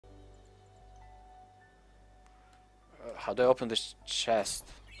How do I open this chest?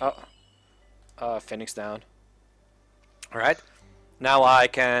 Oh, Phoenix down. Alright. Now I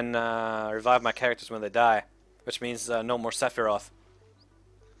can revive my characters when they die, which means no more Sephiroth.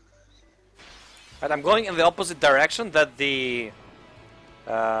 Right, I'm going in the opposite direction that the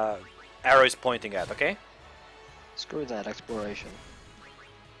arrow is pointing at, okay? Screw that exploration.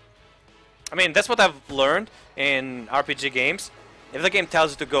 I mean, that's what I've learned in RPG games. If the game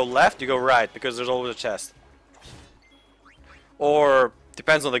tells you to go left, you go right, because there's always a chest. Or,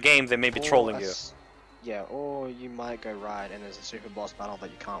 depends on the game, they may be trolling you. Yeah, or you might go right and there's a super boss battle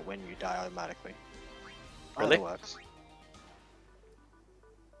that you can't win, you die automatically. Really? Either works.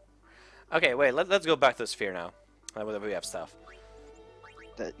 Okay, wait, let's go back to the sphere now. We have stuff.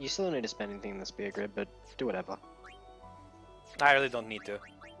 You still don't need to spend anything in the spear grid, but do whatever. I really don't need to.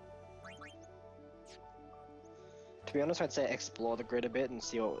 To be honest, I'd say explore the grid a bit and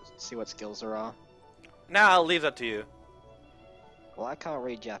see what skills there are. Nah, I'll leave that to you. Well, I can't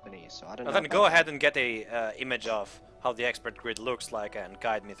read Japanese, so I don't know. Then go ahead and get a image of how the expert grid looks like and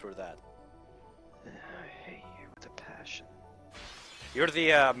guide me through that. I hate you with a passion. You're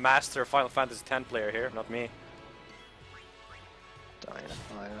the master Final Fantasy X player here, not me. Dying of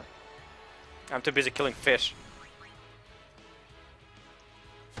fire. I'm too busy killing fish.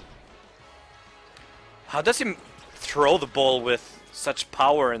 How does he throw the ball with such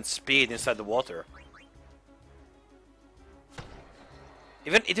power and speed inside the water?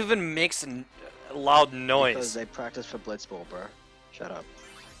 It even makes a loud noise. Because they practice for Blitzball, bro. Shut up.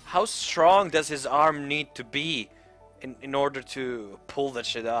 How strong does his arm need to be in order to pull that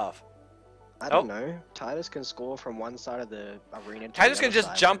shit off? I don't know. Titus can score from one side of the arena to Titus the can other just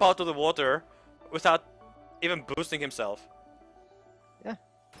side. jump out of the water without even boosting himself. Yeah.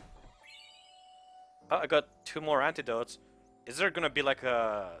 Oh, I got 2 more antidotes. Is there gonna be like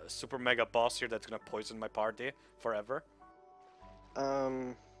a super mega boss here that's gonna poison my party forever?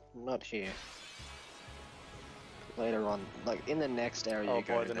 Not here. Later on, like in the next area Oh you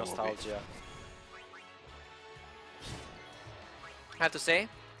go boy, to, the there will be. nostalgia. I have to say,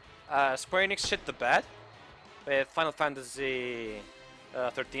 Square Enix shit the bed with Final Fantasy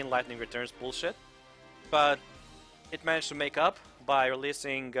 13 Lightning Returns bullshit, but it managed to make up by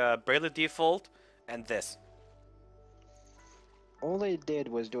releasing Bravely Default and this. All they did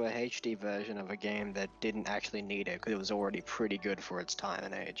was do a HD version of a game that didn't actually need it because it was already pretty good for its time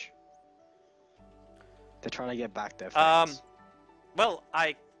and age. They're trying to get back their fans. Well,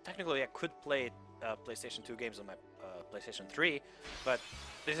 I could play PlayStation 2 games on my PlayStation 3, but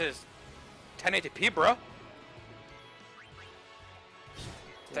this is 1080p, bro.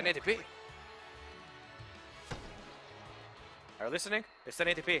 1080p. Are you listening? It's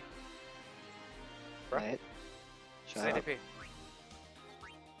 1080p. Bro. Right? It's Shut up. 1080p.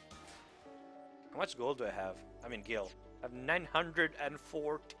 How much gold do I have? I mean, gil. I have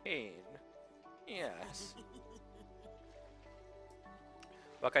 914. Yes.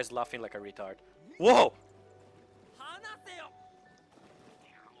 Wakai's laughing like a retard. Whoa!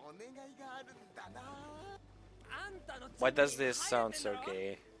 Why does this sound so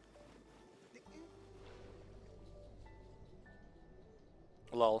gay?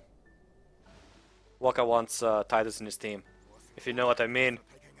 Lol. Waka wants Titus in his team. If you know what I mean.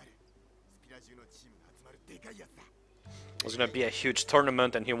 There's gonna be a huge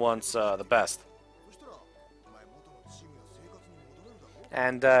tournament and he wants the best.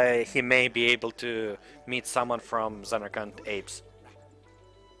 And he may be able to meet someone from Zanarkand Apes.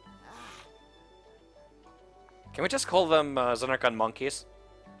 Can we just call them Zanarkand Monkeys?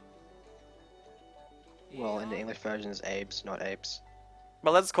 Well, in the English version it's Apes, not Apes.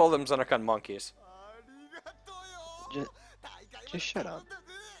 Well, let's call them Zanarkand Monkeys. Just shut up.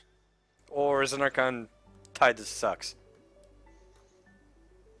 Or Zanarkand Titus sucks.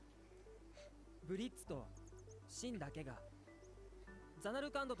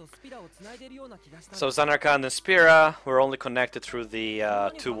 So Zanarkand and Spira were only connected through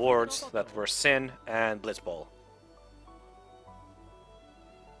the 2 wards that were Sin and Blitzball.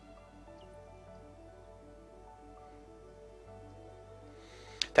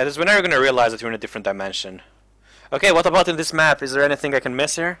 Titus, when are you gonna realize that you're in a different dimension? Okay, what about in this map? Is there anything I can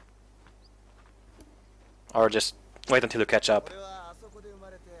miss here? Or just wait until you catch up?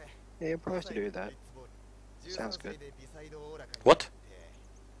 Yeah, you're supposed to do that. Sounds good. What?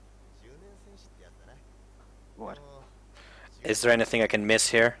 What? Is there anything I can miss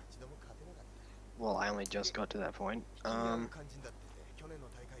here? Well, I only just got to that point. I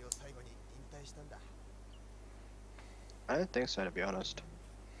don't think so, to be honest.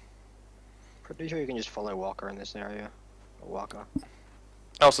 Pretty sure you can just follow Walker in this area. Or Walker.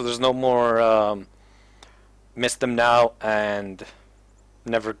 Also, there's no more miss them now and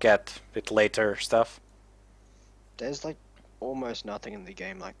never get it later stuff? There's like almost nothing in the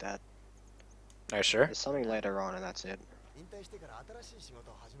game like that. Are you sure? There's something later on and that's it.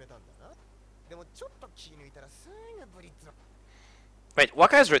 Wait,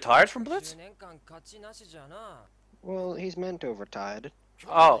 what guy's retired from Blitz? Well, he's meant to have retired.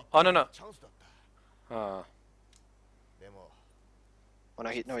 Oh no no. Uh, Oh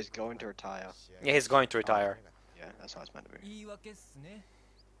no, he's going to retire. yeah, he's going to retire. Yeah, that's how it's meant to be.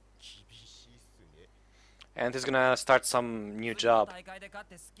 And he's gonna start some new job.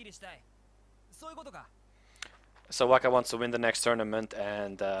 So Waka wants to win the next tournament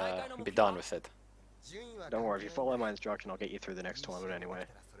and be done with it. Don't worry, if you follow my instruction, I'll get you through the next tournament anyway.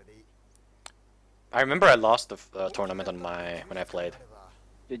 I remember I lost the tournament on when I played.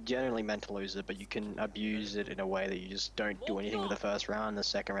 You're generally meant to lose it, but you can abuse it in a way that you just don't do anything with the first round. The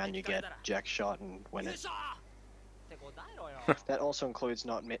second round you get jack shot and win it. That also includes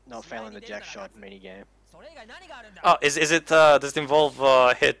not failing the jack shot minigame. Oh, is it does it involve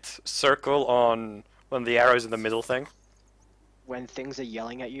hit circle on when the arrow is in the middle thing? When things are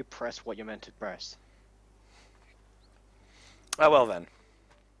yelling at you, press what you're meant to press. Oh well then.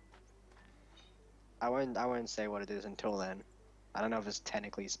 I won't say what it is until then. I don't know if it's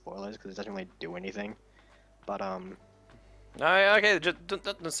technically spoilers because it doesn't really do anything, but Okay, just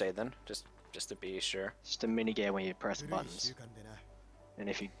don't say it then. Just to be sure. just a minigame where you press buttons, and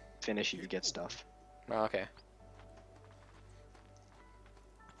if you finish it, you get stuff. Oh, okay.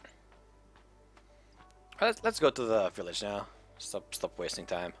 Let's go to the village now. Stop wasting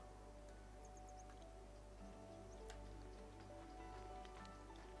time.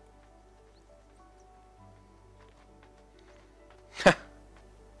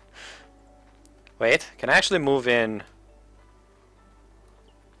 Wait, can I actually move in?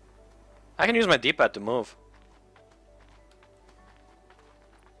 I can use my D-pad to move.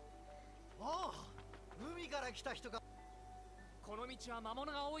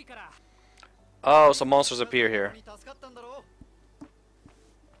 Oh, some monsters appear here.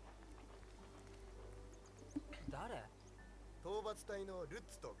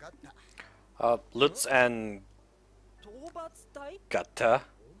 Lutz and Gatta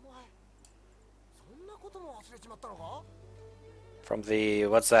from the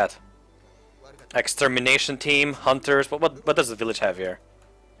what's that? Extermination team, hunters. What does the village have here?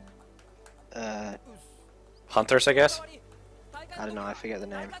 Hunters, I guess. I don't know. I forget the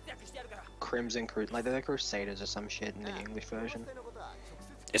name. Crimson like they're the Crusaders or some shit in the English version.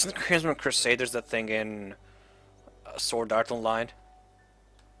 Isn't Crimson Crusaders that thing in Sword Art Online?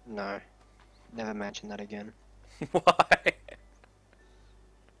 No, never mention that again. Why?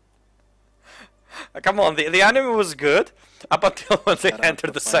 Come on, the anime was good up until when they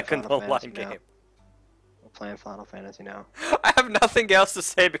entered the second online game. We're playing Final Fantasy now. I have nothing else to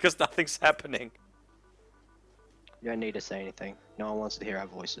say because nothing's happening. You don't need to say anything. No one wants to hear our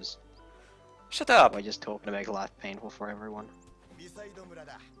voices. Shut up! We're just talking to make life painful for everyone.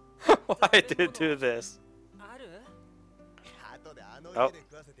 Why did you do this? Oh.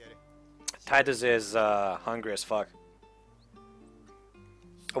 Titus is hungry as fuck.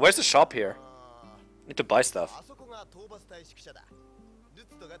 Oh, where's the shop here? Need to buy stuff.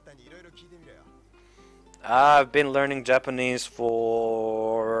 I've been learning Japanese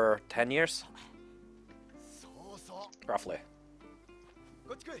for 10 years. Roughly.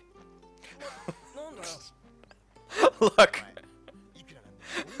 Look!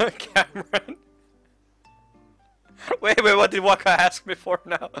 Cameron! Wait, what did Waka ask me for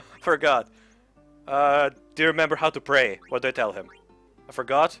now? Forgot. Do you remember how to pray? What did I tell him? I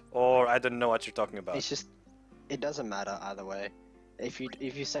forgot, or I didn't know what you're talking about. It's just, it doesn't matter either way. If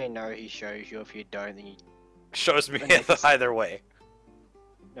you say no, he shows you. If you don't, then he shows me either way.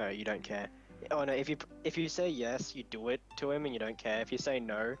 No, you don't care. Oh no, if you say yes, you do it to him and you don't care. If you say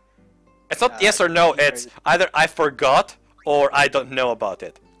no, it's not yes or no. It's either I forgot or I don't know about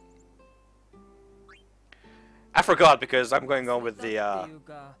it. I forgot because I'm going on with the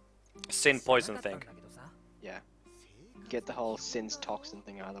sin poison thing. Yeah. Get the whole sin's toxin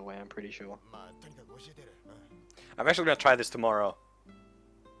thing out of the way, I'm pretty sure. I'm actually gonna try this tomorrow.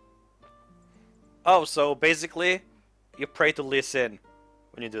 Oh, so basically, you pray to Lee Sin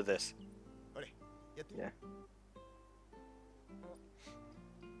when you do this. Yeah.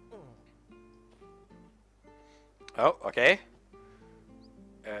 Oh, okay.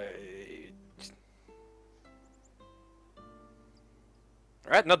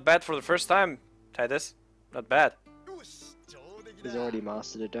 Alright, not bad for the first time, Titus. Not bad. He's already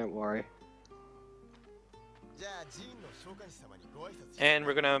mastered it, don't worry. And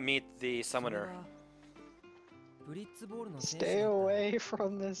we're gonna meet the summoner. Stay away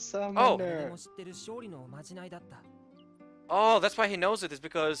from the Oh! summoner. Oh, that's why he knows it, is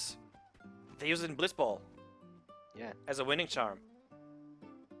because they use it in Blitzball. Yeah. As a winning charm.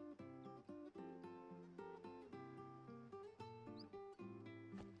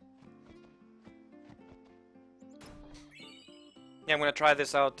 Yeah, I'm gonna try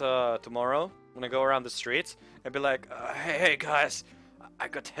this out tomorrow. I'm gonna go around the streets and be like, hey guys, I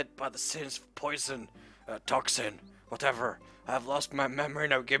got hit by the Sin's poison, toxin, whatever. I've lost my memory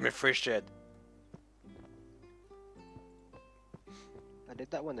now, give me free shit. I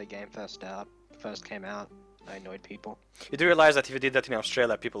did that when the game first came out. I annoyed people. You do realize that if you did that in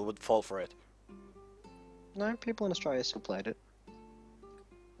Australia, people would fall for it. No, people in Australia still played it.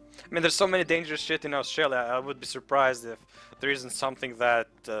 I mean, there's so many dangerous shit in Australia, I would be surprised if there isn't something that,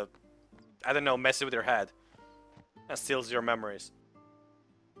 I don't know, messes with your head and steals your memories.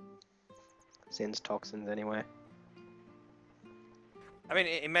 Sin's toxins anyway. I mean,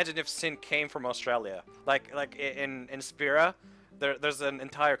 imagine if Sin came from Australia. Like in Spira, there's an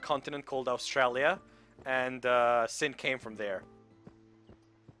entire continent called Australia, and Sin came from there.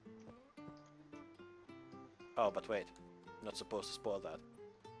 Oh, but wait. I'm not supposed to spoil that.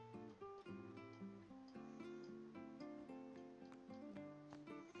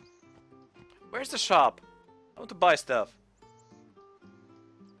 Where's the shop? I want to buy stuff.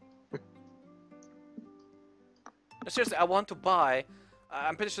 No, seriously, I want to buy...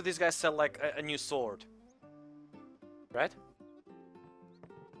 I'm pretty sure these guys sell like a new sword. Right?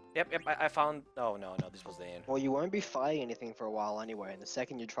 Yep, I found... Oh, no, this was the inn. Well, you won't be fighting anything for a while anyway, and the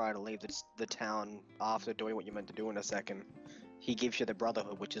second you try to leave the town after doing what you meant to do in a second, he gives you the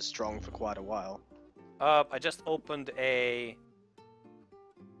Brotherhood, which is strong for quite a while. I just opened a...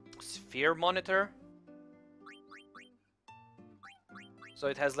 sphere monitor. So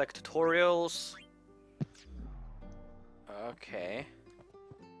it has like tutorials. Okay.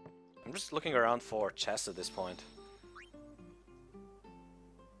 I'm just looking around for chests at this point.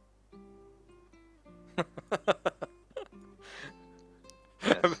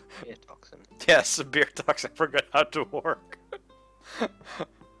 Yes, beer toxin. Yes, beer toxin. I forgot how to work.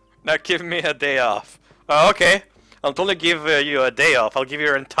 Now give me a day off. Okay. I'll totally give you a day off. I'll give you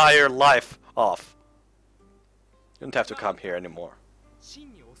your entire life off. You don't have to come here anymore.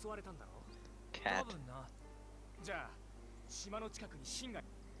 Cat.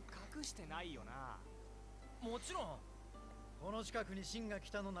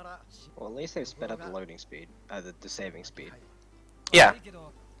 Well, at least they've sped up the loading speed, the saving speed. Yeah.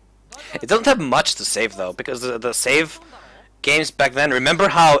 It doesn't have much to save though, because the save games back then, remember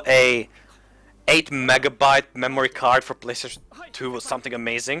how a 8 megabyte memory card for PlayStation 2 was something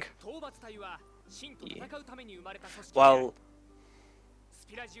amazing? Yeah. Well...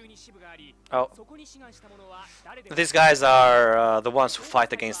 Oh. These guys are the ones who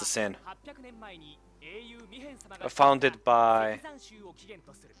fight against the Sin. Founded by...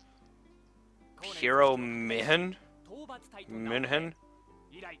 Hero Mihin? Minhin?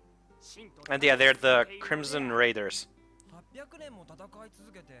 And yeah, they're the Crimson Raiders.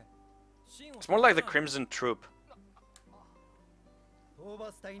 It's more like the Crimson Troop.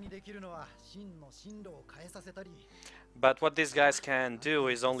 But what these guys can do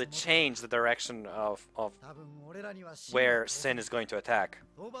is only change the direction of where Sin is going to attack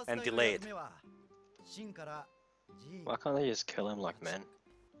and delay it. Why can't they just kill him like men?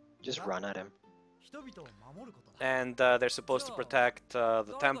 Just run at him. And they're supposed to protect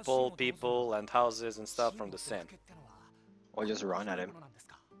the temple, people, and houses and stuff from the Sin. Or just run at him.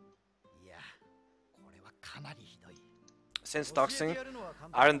 Since toxin,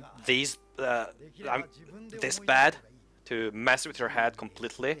 aren't these this bad to mess with your head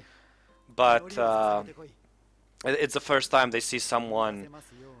completely? But it's the first time they see someone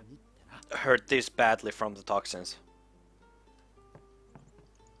hurt this badly from the toxins.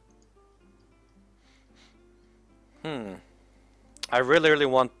 I really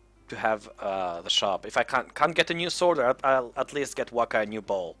want to have the shop. If I can't get a new sword, I'll at least get Waka a new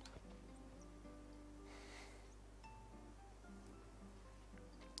bowl.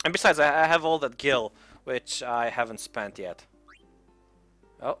 And besides, I have all that gil, which I haven't spent yet.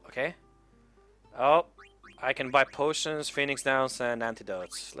 Oh, okay. Oh, I can buy potions, phoenix downs, and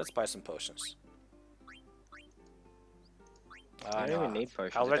antidotes. Let's buy some potions. I don't even need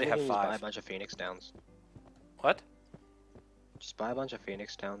potions. I already have just 5. buy a bunch of phoenix downs. What? Just buy a bunch of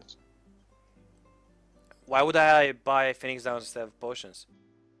phoenix downs. Why would I buy phoenix downs instead of potions?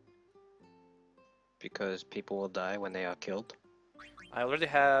 Because people will die when they are killed. I already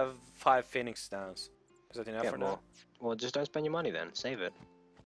have 5 phoenix downs. Is that enough for now? Well, just don't spend your money then. Save it.